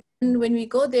 And then when we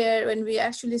go there, when we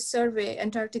actually survey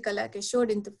Antarctica, like I showed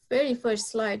in the very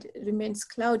first slide, it remains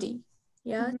cloudy.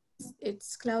 Yeah,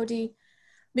 it's cloudy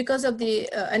because of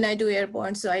and I do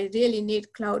airborne, so I really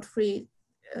need cloud-free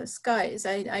skies.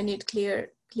 I need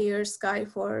clear sky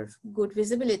for good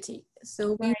visibility.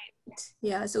 So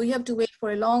so we have to wait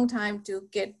for a long time to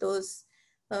get those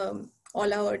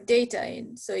all our data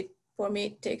in. So for me,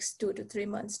 it takes 2 to 3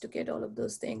 months to get all of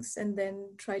those things, and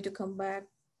then try to come back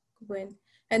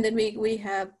and then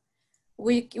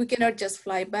we cannot just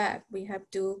fly back. We have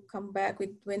to come back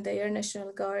when the Air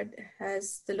National Guard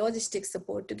has the logistics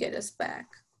support to get us back.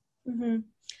 Mm-hmm.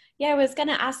 Yeah, I was going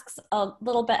to ask a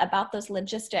little bit about those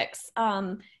logistics.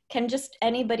 Can just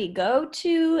anybody go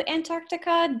to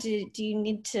Antarctica? Do you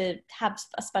need to have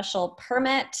a special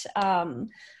permit? How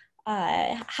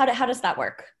does that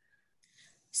work?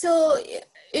 So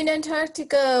in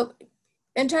Antarctica,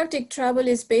 Antarctic travel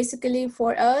is basically,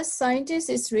 for us scientists,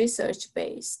 it's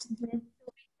research-based.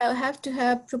 I have to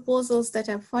have proposals that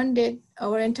have funded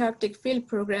our Antarctic field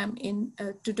program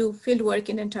to do field work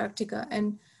in Antarctica.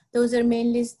 And those are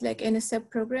mainly like NSF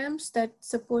programs that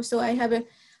support. So we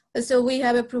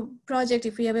have a project.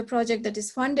 If we have a project that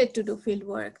is funded to do field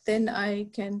work, then I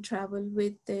can travel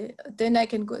then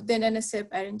NSF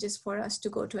arranges for us to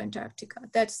go to Antarctica.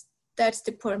 That's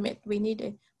the permit we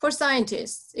need for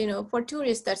scientists. For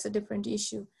tourists, that's a different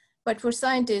issue. But for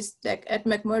scientists, like at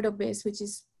McMurdo Base, which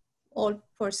is all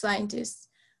for scientists,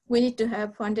 we need to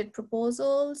have funded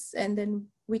proposals, and then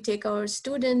we take our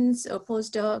students or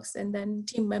postdocs and then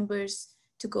team members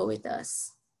to go with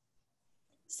us.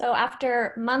 So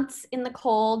after months in the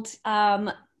cold,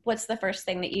 what's the first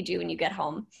thing that you do when you get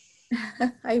home?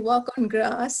 I walk on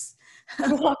grass.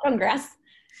 Walk on grass.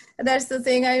 That's the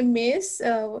thing I miss.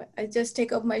 I just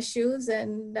take off my shoes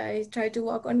and I try to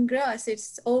walk on grass.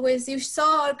 It's always, you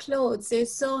saw our clothes,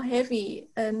 it's so heavy,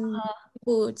 and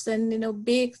boots and,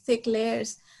 big, thick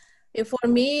layers. For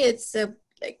me, it's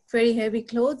like very heavy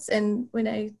clothes. And when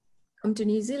I come to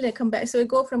New Zealand, I come back. So I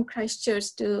go from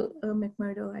Christchurch to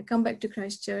McMurdo. I come back to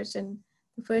Christchurch, and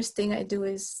the first thing I do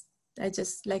is I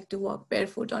just like to walk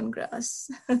barefoot on grass.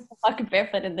 Walk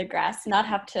barefoot in the grass, not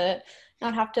have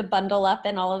to bundle up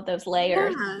in all of those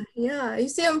layers. Yeah. You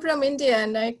see, I'm from India,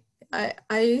 and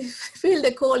I feel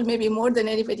the cold maybe more than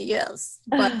anybody else.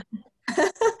 But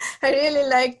I really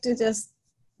like to just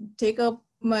take up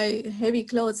my heavy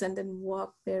clothes and then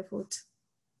walk barefoot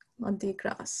on the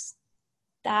grass.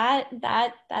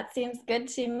 That seems good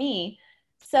to me.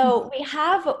 So we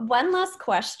have one last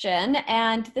question,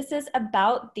 and this is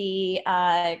about the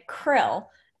krill,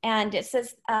 and it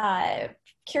says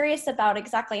curious about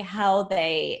exactly how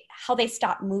they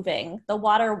stop moving. The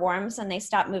water warms and they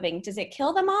stop moving. Does it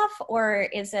kill them off, or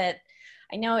is it?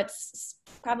 I know it's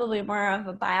probably more of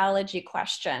a biology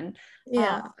question.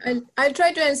 Yeah, I'll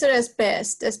try to answer as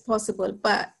best as possible,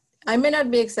 but I may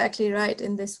not be exactly right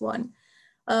in this one.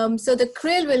 So the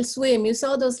krill will swim. You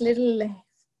saw those little,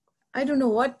 I don't know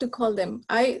what to call them.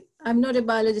 I'm not a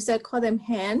biologist. I call them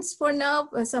hands for now.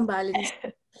 Some biologists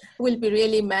will be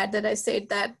really mad that I said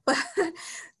that.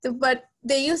 But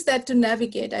they use that to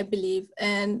navigate, I believe.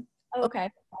 And okay.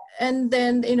 And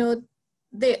then,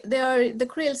 the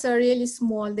krills are really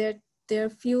small. They're a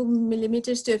few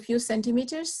millimeters to a few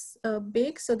centimeters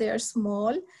big. So they are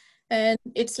small. And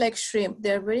it's like shrimp.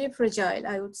 They're very fragile,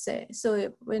 I would say.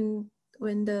 So when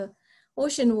the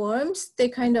ocean warms, they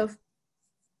kind of,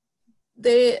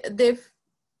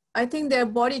 I think their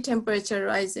body temperature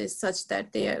rises such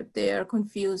that they are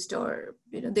confused, or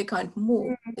they can't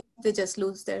move. They just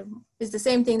lose it's the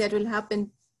same thing that will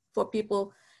happen for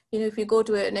people. If you go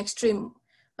to an extreme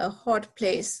hot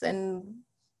place and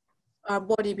our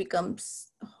body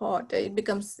becomes hot, I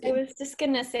was just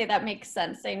gonna say that makes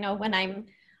sense. I know when I'm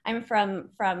from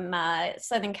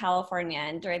Southern California,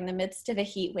 and during the midst of a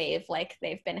heat wave like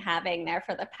they've been having there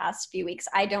for the past few weeks,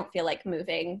 I don't feel like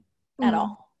moving at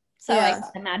all. So yeah. I can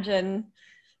imagine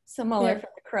similar for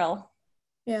the krill.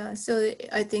 Yeah, so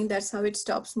I think that's how it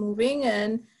stops moving.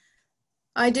 And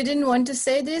I didn't want to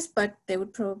say this, but they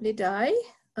would probably die.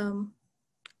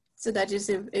 So that is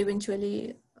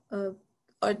eventually, or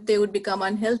they would become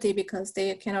unhealthy because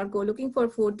they cannot go looking for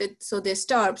food. So they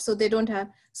starve. So they don't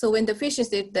have. So when the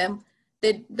fishes eat them,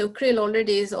 the krill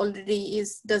already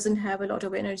doesn't have a lot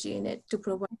of energy in it to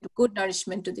provide good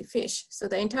nourishment to the fish. So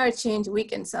the entire chain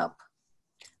weakens up.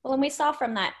 Well, and we saw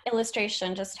from that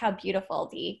illustration just how beautiful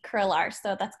the krill are.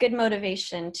 So that's good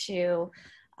motivation to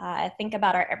think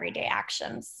about our everyday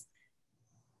actions.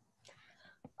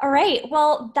 All right,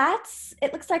 well,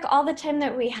 it looks like all the time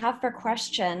that we have for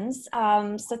questions.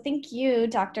 So thank you,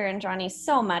 Dr. Indrani,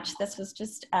 so much. This was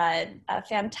just a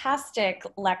fantastic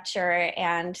lecture,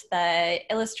 and the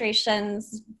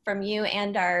illustrations from you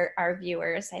and our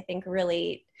viewers, I think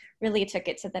really, really took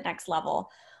it to the next level.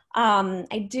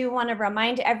 I do want to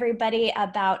remind everybody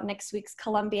about next week's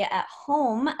Columbia at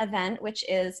Home event, which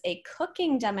is a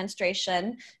cooking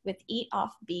demonstration with Eat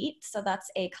Off Beat. So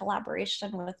that's a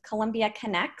collaboration with Columbia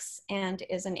Connects, and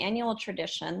is an annual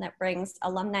tradition that brings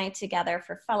alumni together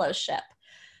for fellowship.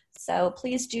 So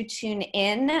please do tune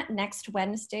in next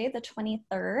Wednesday, the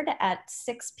 23rd at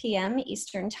 6 p.m.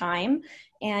 Eastern Time,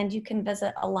 and you can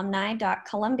visit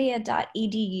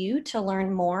alumni.columbia.edu to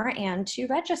learn more and to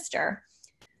register.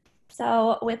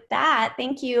 So with that,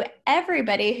 thank you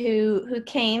everybody who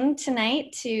came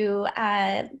tonight to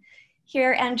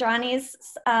hear Indrani's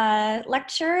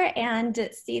lecture and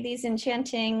see these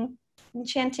enchanting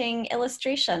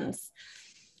illustrations.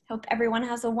 Hope everyone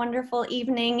has a wonderful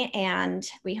evening, and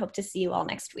we hope to see you all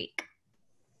next week.